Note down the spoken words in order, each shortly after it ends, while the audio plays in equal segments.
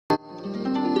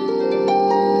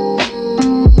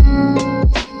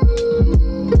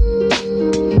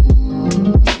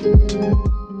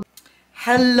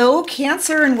Hello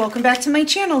Cancer, and welcome back to my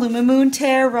channel, Luma Moon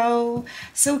Tarot.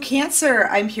 So Cancer,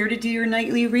 I'm here to do your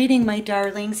nightly reading, my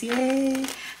darlings. Yay!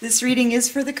 This reading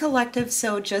is for the collective,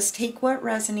 so just take what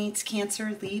resonates,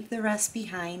 Cancer. Leave the rest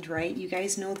behind, right? You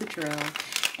guys know the drill.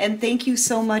 And thank you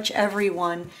so much,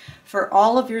 everyone, for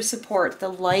all of your support. The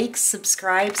likes,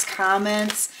 subscribes,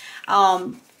 comments,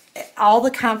 all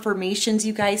the confirmations,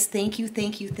 you guys. Thank you,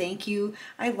 thank you, thank you.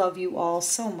 I love you all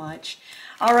so much.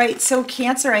 All right, so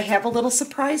Cancer, I have a little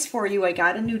surprise for you. I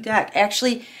got a new deck.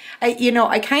 Actually,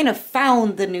 I kind of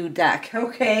found the new deck,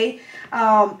 okay?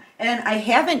 And I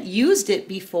haven't used it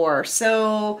before,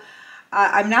 so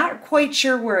I'm not quite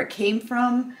sure where it came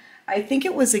from. I think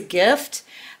it was a gift.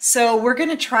 So we're going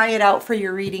to try it out for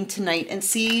your reading tonight and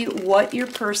see what your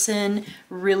person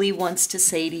really wants to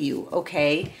say to you,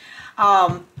 okay?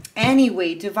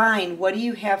 Anyway, Divine, what do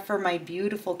you have for my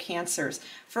beautiful Cancers?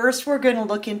 First, we're going to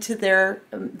look into their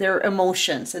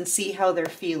emotions and see how they're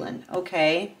feeling,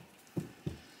 okay?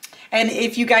 And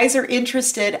if you guys are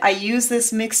interested, I use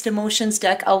this mixed emotions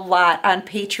deck a lot on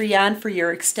Patreon for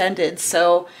your extended.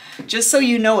 So just so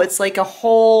you know, it's like a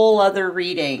whole other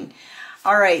reading.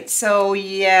 All right, so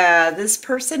yeah, this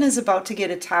person is about to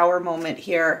get a tower moment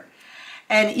here.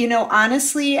 And,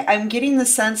 honestly, I'm getting the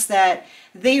sense that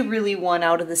they really want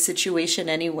out of the situation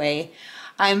anyway.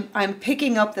 I'm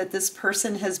picking up that this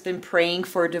person has been praying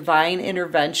for divine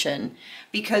intervention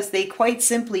because they quite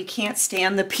simply can't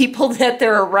stand the people that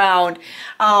they're around.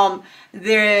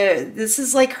 This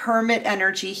is like hermit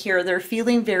energy here. They're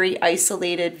feeling very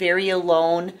isolated, very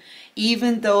alone.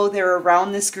 Even though they're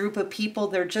around this group of people,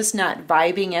 they're just not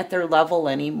vibing at their level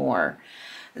anymore.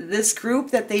 This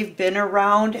group that they've been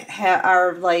around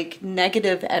are like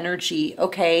negative energy,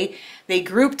 okay? They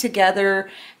group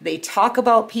together, they talk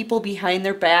about people behind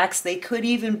their backs. They could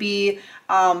even be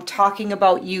talking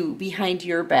about you behind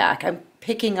your back. I'm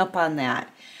picking up on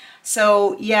that.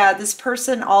 So yeah, this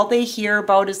person, all they hear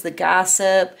about is the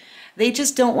gossip. They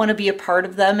just don't want to be a part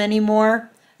of them anymore.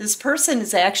 This person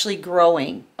is actually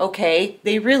growing, okay?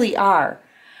 They really are.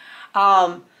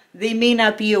 They may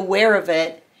not be aware of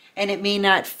it, and it may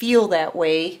not feel that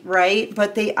way, right?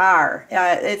 But they are.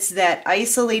 It's that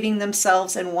isolating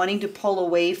themselves and wanting to pull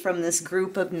away from this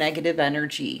group of negative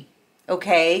energy,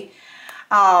 okay?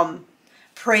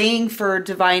 Praying for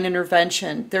divine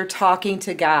intervention. They're talking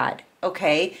to God,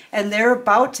 okay? And they're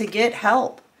about to get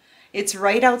help. It's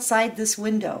right outside this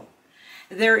window.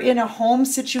 They're in a home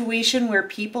situation where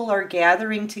people are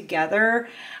gathering together.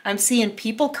 I'm seeing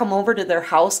people come over to their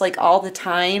house like all the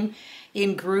time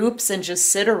in groups and just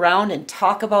sit around and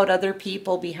talk about other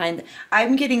people behind.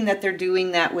 I'm getting that they're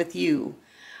doing that with you,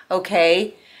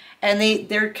 okay? And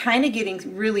they're kind of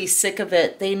getting really sick of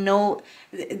it. They know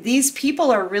these people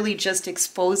are really just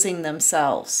exposing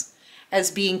themselves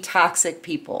as being toxic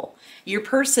people. Your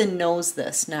person knows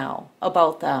this now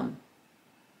about them.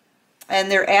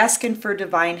 And they're asking for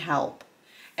divine help.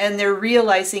 And they're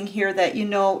realizing here that,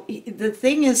 the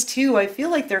thing is too, I feel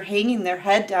like they're hanging their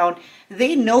head down.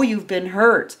 They know you've been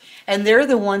hurt, and they're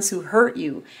the ones who hurt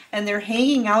you. And they're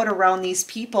hanging out around these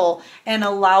people and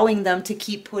allowing them to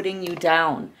keep putting you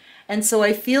down. And so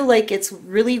I feel like it's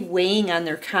really weighing on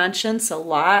their conscience a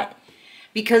lot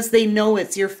because they know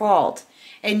it's your fault.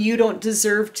 And you don't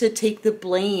deserve to take the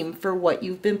blame for what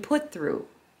you've been put through.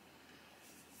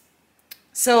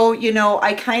 So,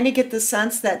 I kind of get the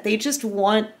sense that they just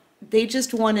want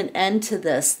an end to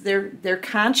this. Their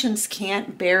conscience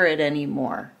can't bear it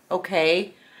anymore,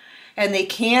 okay? And they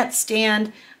can't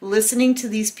stand listening to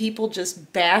these people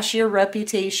just bash your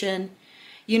reputation.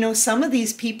 Some of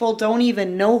these people don't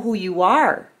even know who you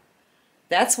are.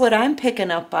 That's what I'm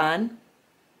picking up on.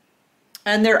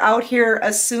 And they're out here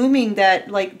assuming that,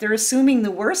 they're assuming the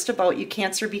worst about you,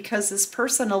 Cancer, because this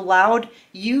person allowed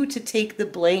you to take the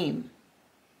blame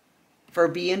for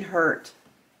being hurt,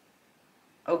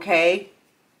 okay?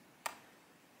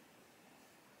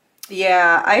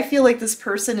 Yeah, I feel like this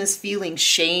person is feeling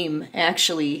shame,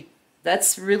 actually.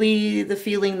 That's really the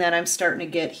feeling that I'm starting to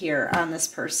get here on this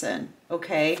person,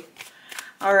 okay?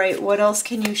 All right, what else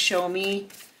can you show me?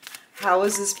 How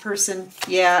is this person?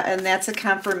 Yeah, and that's a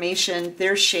confirmation.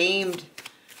 They're shamed,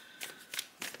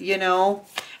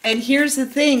 And here's the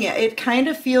thing. It kind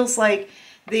of feels like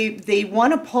they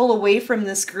want to pull away from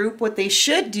this group. What they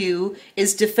should do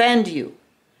is defend you.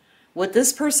 What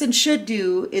this person should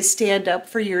do is stand up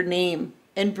for your name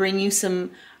and bring you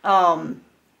some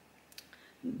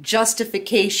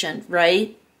justification,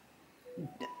 right?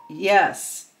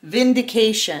 Yes,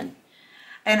 vindication.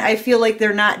 And I feel like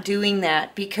they're not doing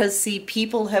that because, see,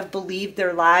 people have believed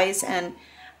their lies. And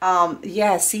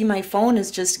yeah, see, my phone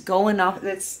is just going off.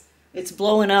 It's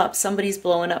blowing up. Somebody's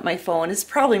blowing up my phone. It's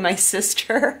probably my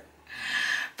sister.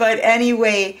 But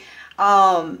anyway,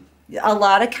 a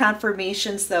lot of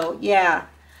confirmations though. Yeah.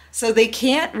 So they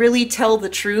can't really tell the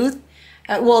truth.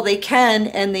 Well, they can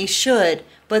and they should,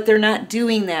 but they're not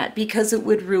doing that because it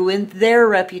would ruin their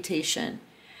reputation.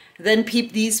 Then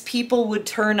these people would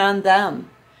turn on them.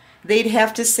 They'd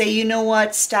have to say, you know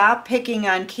what, stop picking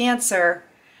on Cancer.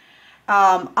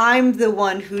 I'm the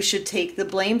one who should take the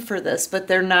blame for this, but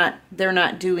they're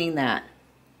not doing that.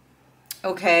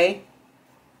 Okay?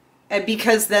 And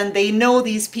because then they know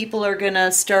these people are going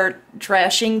to start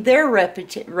trashing their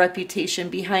reputation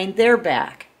behind their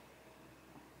back.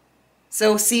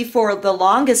 So see, for the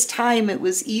longest time, it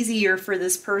was easier for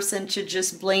this person to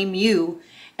just blame you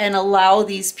and allow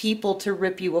these people to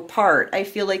rip you apart. I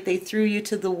feel like they threw you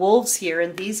to the wolves here,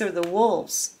 and these are the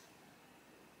wolves.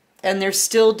 And they're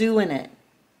still doing it.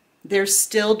 They're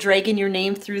still dragging your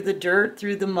name through the dirt,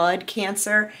 through the mud,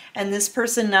 Cancer. And this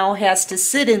person now has to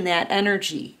sit in that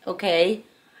energy, okay?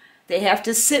 They have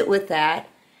to sit with that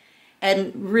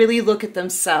and really look at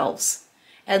themselves.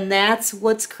 And that's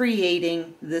what's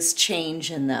creating this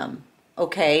change in them,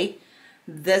 okay?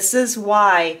 This is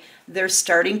why they're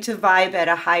starting to vibe at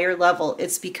a higher level.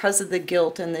 It's because of the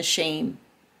guilt and the shame.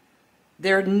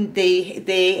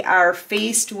 They are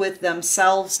faced with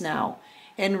themselves now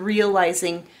and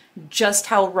realizing just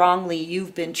how wrongly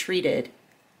you've been treated.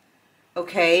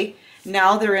 Okay?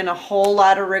 Now they're in a whole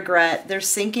lot of regret. They're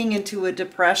sinking into a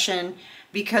depression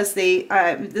because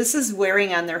this is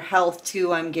wearing on their health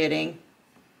too, I'm getting.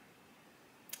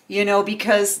 You know,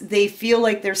 because they feel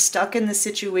like they're stuck in the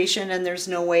situation and there's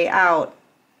no way out.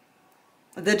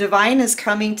 The divine is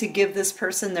coming to give this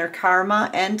person their karma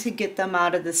and to get them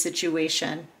out of the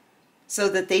situation so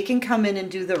that they can come in and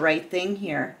do the right thing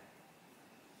here.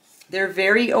 They're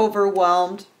very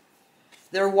overwhelmed.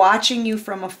 They're watching you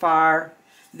from afar.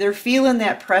 They're feeling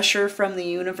that pressure from the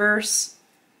universe.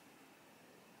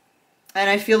 And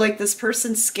I feel like this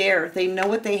person's scared. They know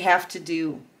what they have to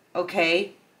do,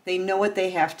 okay? They know what they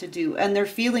have to do. And they're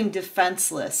feeling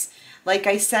defenseless. Like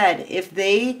I said, if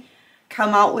they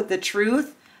come out with the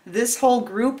truth, this whole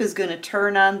group is going to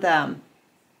turn on them.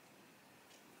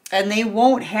 And they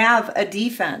won't have a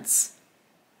defense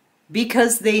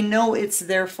because they know it's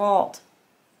their fault.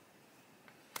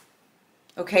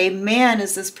 Okay, man,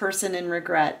 is this person in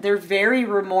regret. They're very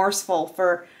remorseful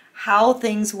for how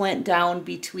things went down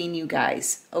between you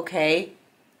guys, okay?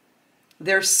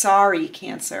 They're sorry,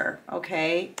 Cancer,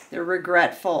 okay? They're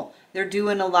regretful. They're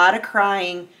doing a lot of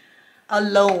crying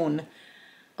alone,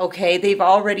 okay? They've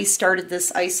already started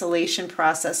this isolation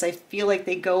process. I feel like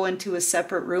they go into a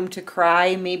separate room to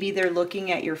cry. Maybe they're looking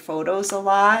at your photos a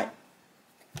lot.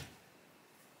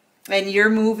 And you're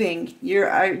moving.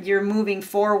 You're moving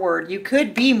forward. You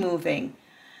could be moving.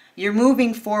 You're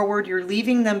moving forward. You're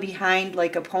leaving them behind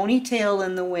like a ponytail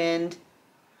in the wind.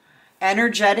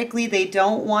 Energetically, they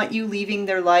don't want you leaving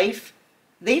their life.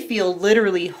 They feel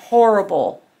literally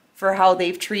horrible for how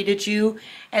they've treated you,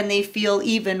 and they feel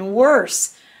even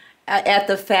worse at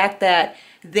the fact that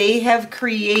they have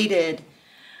created,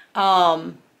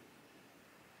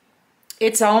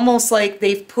 it's almost like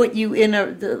they've put you in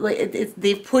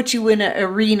they've put you in an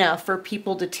arena for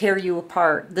people to tear you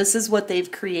apart. This is what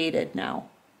they've created now.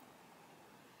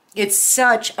 It's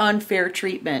such unfair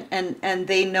treatment, and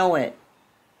they know it.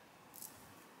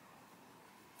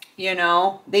 You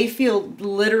know, they feel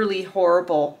literally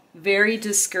horrible, very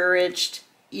discouraged,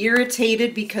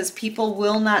 irritated because people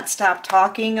will not stop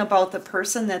talking about the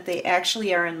person that they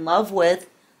actually are in love with.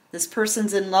 This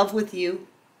person's in love with you.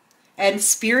 And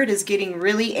Spirit is getting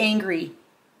really angry,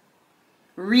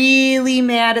 really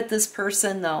mad at this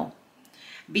person though.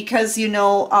 Because, you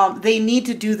know, they need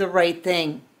to do the right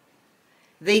thing.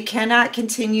 They cannot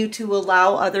continue to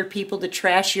allow other people to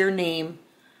trash your name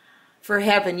for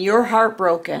having your heart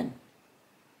broken.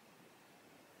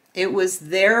 It was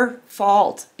their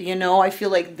fault. You know, I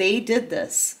feel like they did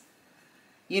this.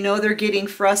 You know, they're getting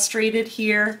frustrated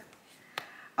here,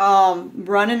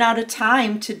 running out of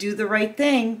time to do the right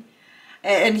thing.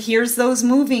 And here's those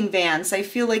moving vans. I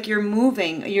feel like you're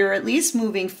moving. You're at least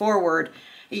moving forward.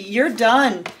 You're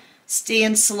done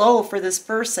staying slow for this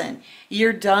person.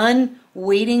 You're done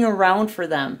waiting around for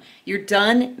them. You're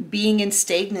done being in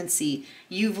stagnancy.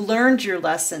 You've learned your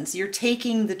lessons. You're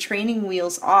taking the training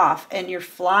wheels off and you're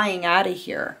flying out of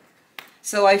here.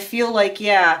 So I feel like,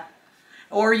 yeah,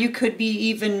 or you could be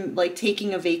even like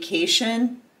taking a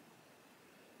vacation.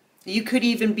 You could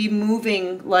even be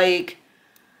moving like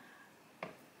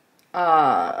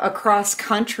across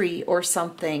country or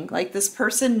something. Like this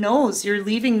person knows you're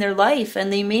leaving their life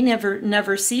and they may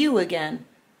never see you again.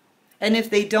 And if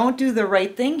they don't do the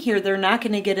right thing here, they're not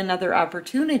going to get another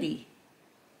opportunity.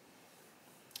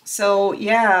 So,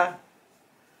 yeah,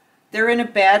 they're in a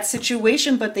bad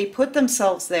situation, but they put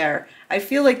themselves there. I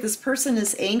feel like this person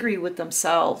is angry with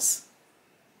themselves.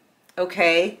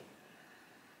 Okay?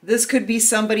 This could be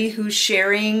somebody who's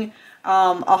sharing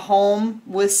a home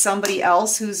with somebody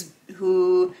else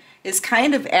who is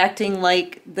kind of acting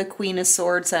like the Queen of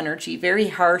Swords energy. Very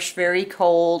harsh, very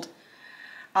cold.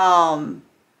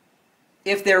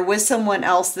 If they're with someone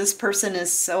else, this person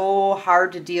is so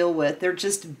hard to deal with. They're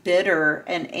just bitter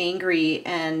and angry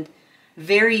and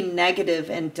very negative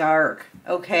and dark,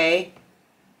 okay?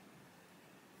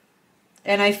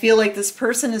 And I feel like this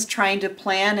person is trying to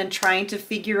plan and trying to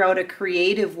figure out a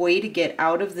creative way to get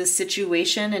out of this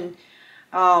situation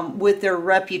and with their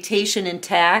reputation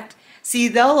intact. See,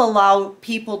 they'll allow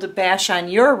people to bash on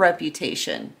your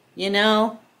reputation, you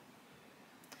know?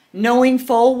 Knowing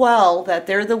full well that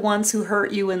they're the ones who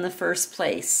hurt you in the first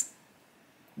place.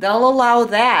 They'll allow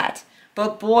that.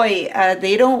 But boy,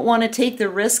 they don't want to take the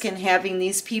risk in having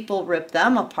these people rip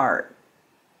them apart.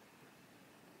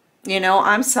 You know,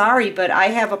 I'm sorry, but I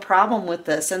have a problem with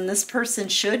this. And this person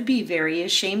should be very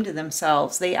ashamed of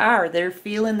themselves. They are. They're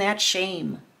feeling that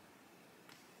shame.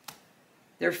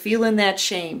 They're feeling that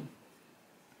shame.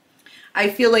 I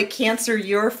feel like Cancer,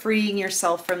 you're freeing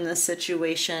yourself from this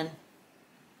situation.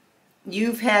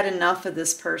 You've had enough of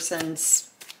this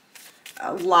person's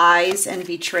lies and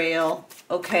betrayal,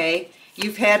 okay?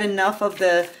 You've had enough of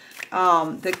the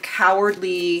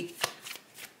cowardly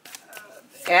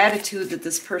attitude that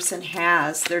this person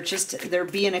has. They're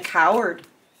being a coward,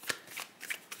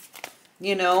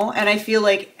 you know? And I feel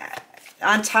like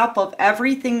on top of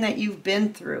everything that you've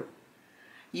been through,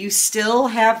 you still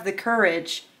have the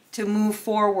courage to move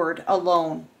forward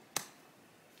alone.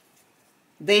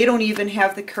 They don't even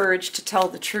have the courage to tell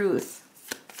the truth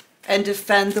and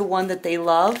defend the one that they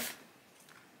love.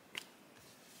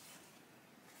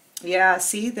 Yeah,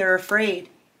 see, they're afraid.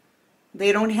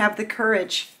 They don't have the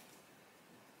courage.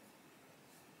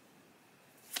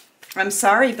 I'm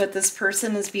sorry, but this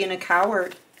person is being a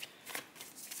coward.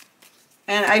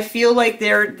 And I feel like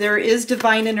there is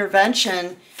divine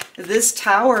intervention. This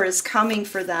tower is coming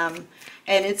for them,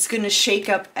 and it's going to shake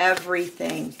up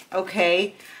everything,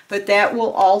 okay? But that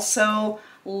will also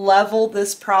level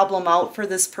this problem out for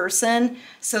this person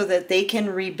so that they can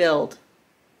rebuild.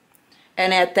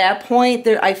 And at that point,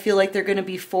 I feel like they're going to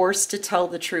be forced to tell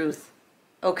the truth.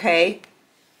 Okay?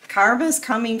 Karma's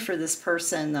coming for this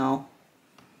person, though.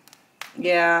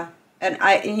 Yeah. And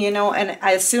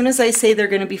as soon as I say they're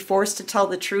going to be forced to tell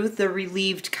the truth, the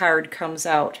relieved card comes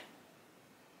out.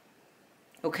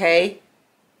 Okay?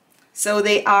 So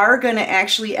they are going to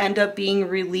actually end up being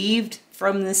relieved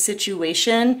from this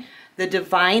situation. The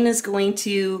divine is going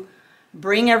to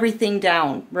bring everything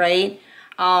down, right?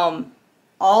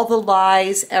 All the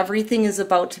lies, everything is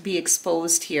about to be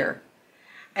exposed here.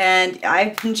 And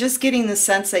I'm just getting the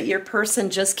sense that your person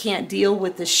just can't deal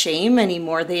with the shame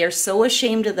anymore. They are so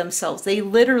ashamed of themselves. They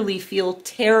literally feel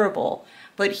terrible.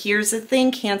 But here's the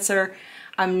thing, Cancer.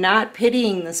 I'm not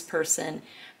pitying this person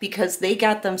because they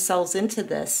got themselves into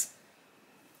this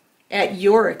at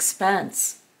your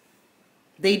expense.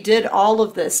 They did all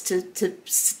of this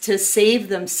to save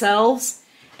themselves,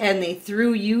 and they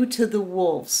threw you to the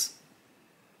wolves,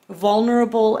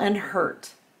 vulnerable and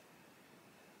hurt.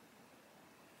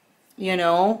 You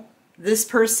know, this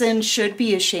person should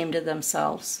be ashamed of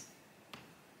themselves.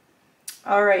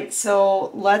 All right,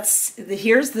 so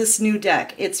here's this new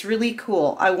deck. It's really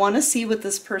cool. I want to see what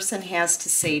this person has to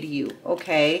say to you,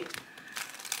 okay?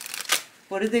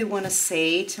 What do they want to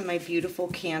say to my beautiful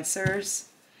Cancers?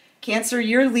 Cancer,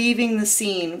 you're leaving the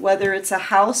scene, whether it's a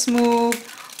house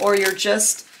move or you're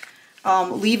just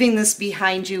leaving this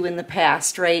behind you in the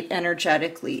past, right,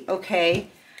 energetically, okay?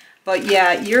 But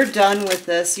yeah, you're done with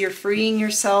this. You're freeing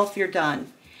yourself. You're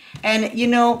done. And, you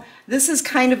know, this is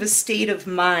kind of a state of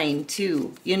mind,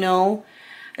 too, you know?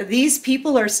 These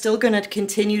people are still going to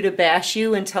continue to bash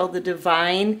you until the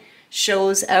divine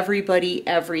shows everybody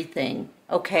everything,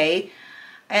 okay?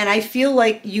 And I feel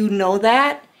like you know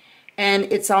that. And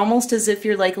it's almost as if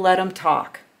you're like, let them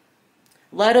talk.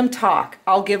 Let them talk.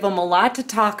 I'll give them a lot to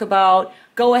talk about.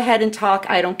 Go ahead and talk.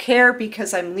 I don't care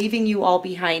because I'm leaving you all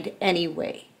behind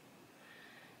anyway.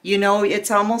 You know,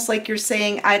 it's almost like you're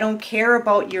saying, I don't care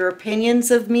about your opinions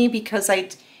of me because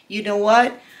you know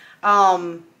what?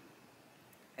 None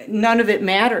of it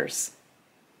matters.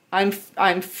 I'm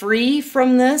free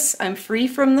from this. I'm free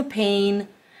from the pain.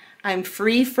 I'm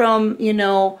free from, you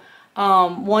know,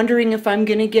 wondering if I'm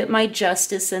going to get my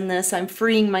justice in this. I'm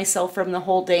freeing myself from the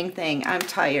whole dang thing. I'm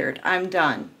tired. I'm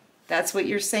done. That's what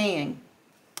you're saying.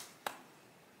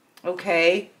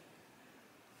 Okay?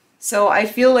 So I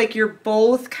feel like you're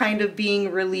both kind of being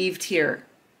relieved here.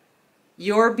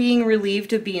 You're being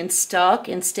relieved of being stuck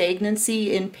in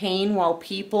stagnancy, in pain, while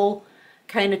people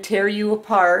kind of tear you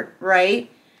apart,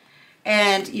 right?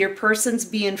 And your person's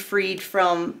being freed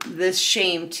from this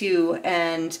shame too,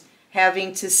 and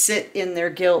having to sit in their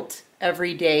guilt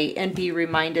every day and be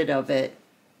reminded of it.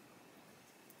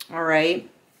 All right?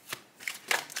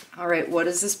 All right, what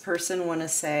does this person want to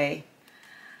say?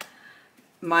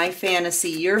 My fantasy.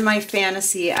 You're my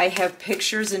fantasy. I have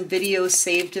pictures and videos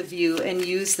saved of you and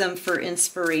use them for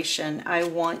inspiration. I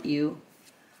want you.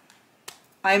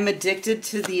 I'm addicted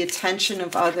to the attention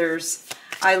of others.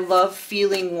 I love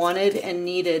feeling wanted and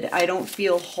needed. I don't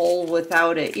feel whole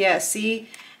without it. Yeah, see?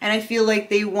 And I feel like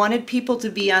they wanted people to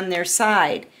be on their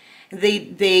side.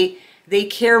 They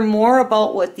care more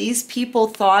about what these people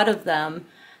thought of them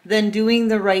than doing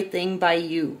the right thing by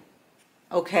you.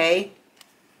 Okay?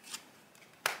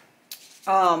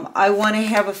 I want to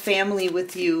have a family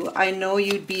with you. I know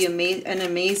you'd be an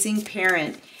amazing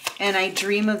parent, and I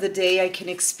dream of the day I can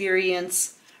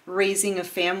experience raising a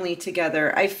family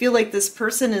together. I feel like this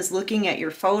person is looking at your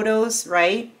photos,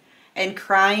 right? And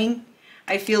crying.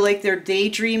 I feel like they're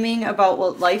daydreaming about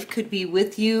what life could be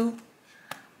with you.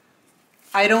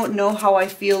 I don't know how I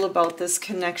feel about this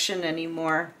connection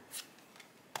anymore.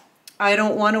 I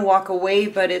don't want to walk away,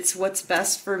 but it's what's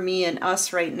best for me and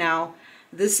us right now.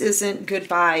 This isn't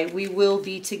goodbye. We will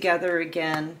be together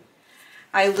again.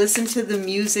 I listen to the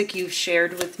music you've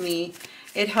shared with me.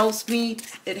 It helps me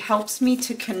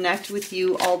to connect with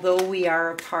you, although we are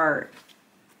apart.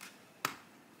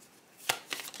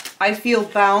 I feel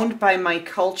bound by my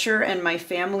culture and my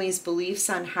family's beliefs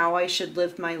on how I should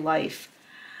live my life.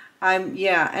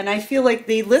 And I feel like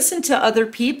they listen to other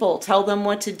people, tell them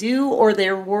what to do, or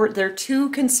they're too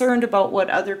concerned about what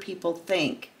other people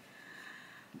think.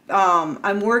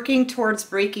 I'm working towards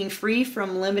breaking free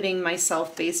from limiting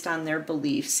myself based on their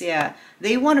beliefs. Yeah,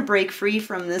 they want to break free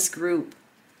from this group.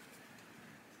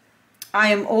 I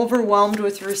am overwhelmed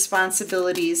with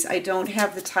responsibilities. I don't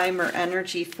have the time or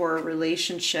energy for a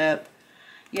relationship.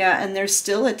 Yeah, and they're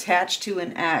still attached to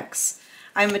an ex.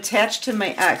 I'm attached to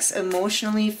my ex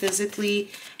emotionally,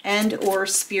 physically, and or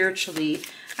spiritually.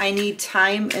 I need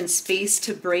time and space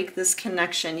to break this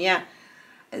connection. Yeah.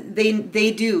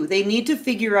 They do. They need to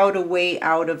figure out a way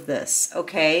out of this,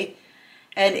 okay?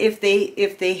 And if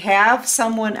they have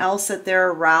someone else that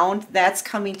they're around, that's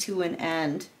coming to an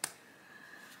end.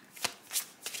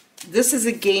 This is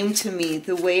a game to me,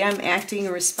 the way I'm acting,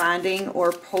 responding,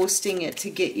 or posting it to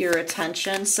get your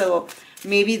attention. So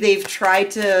maybe they've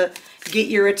tried to get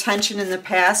your attention in the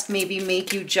past, maybe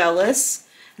make you jealous.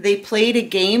 They played a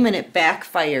game and it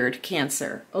backfired,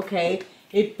 Cancer, okay?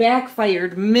 It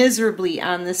backfired miserably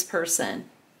on this person.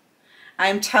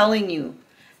 I'm telling you,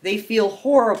 they feel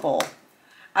horrible.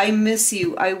 I miss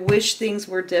you. I wish things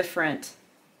were different.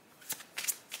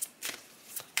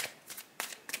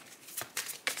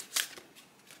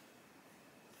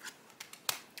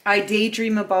 I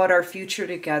daydream about our future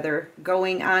together,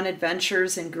 going on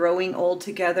adventures and growing old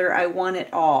together. I want it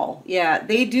all. Yeah,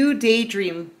 they do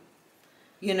daydream,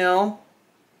 you know.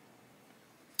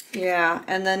 Yeah,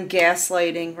 and then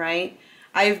gaslighting, right?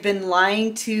 I've been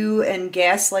lying to and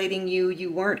gaslighting you.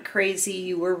 You weren't crazy.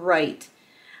 You were right.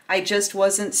 I just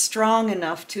wasn't strong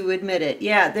enough to admit it.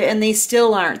 Yeah, and they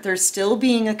still aren't. They're still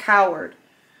being a coward.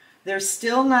 They're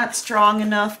still not strong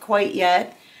enough quite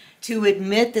yet to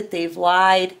admit that they've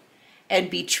lied and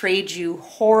betrayed you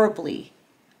horribly.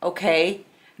 Okay?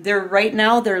 Right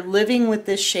now they're living with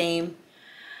this shame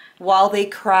while they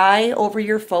cry over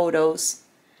your photos.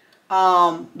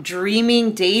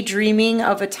 Daydreaming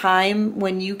of a time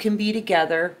when you can be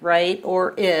together, right?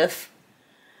 Or if,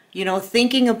 you know,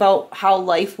 thinking about how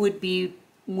life would be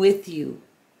with you,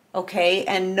 okay?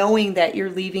 And knowing that you're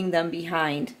leaving them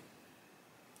behind.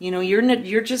 You know,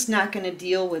 you're just not going to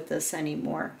deal with this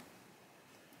anymore.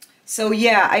 So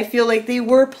yeah, I feel like they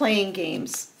were playing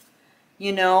games,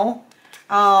 you know,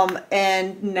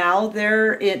 and now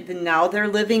they're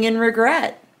living in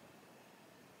regret.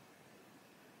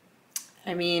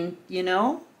 I mean, you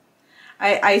know,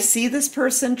 I see this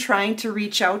person trying to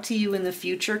reach out to you in the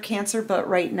future, Cancer, but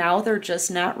right now they're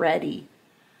just not ready.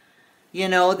 You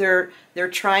know, they're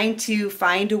trying to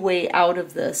find a way out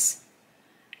of this.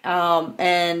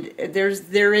 And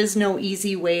there is no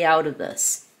easy way out of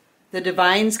this. The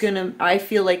divine's gonna, I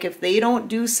feel like if they don't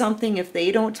do something, if they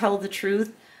don't tell the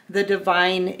truth, the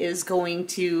divine is going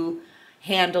to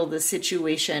handle the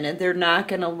situation and they're not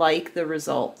gonna like the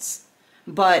results.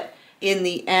 But in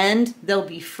the end, they'll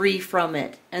be free from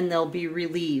it and they'll be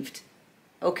relieved.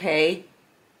 Okay?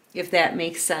 If that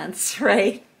makes sense,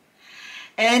 right?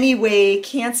 Anyway,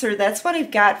 Cancer, that's what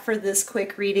I've got for this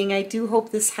quick reading. I do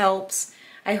hope this helps.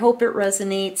 I hope it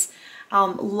resonates.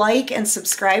 Like and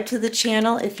subscribe to the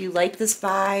channel if you like this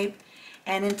vibe.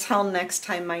 And until next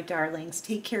time, my darlings,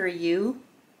 take care of you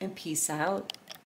and peace out.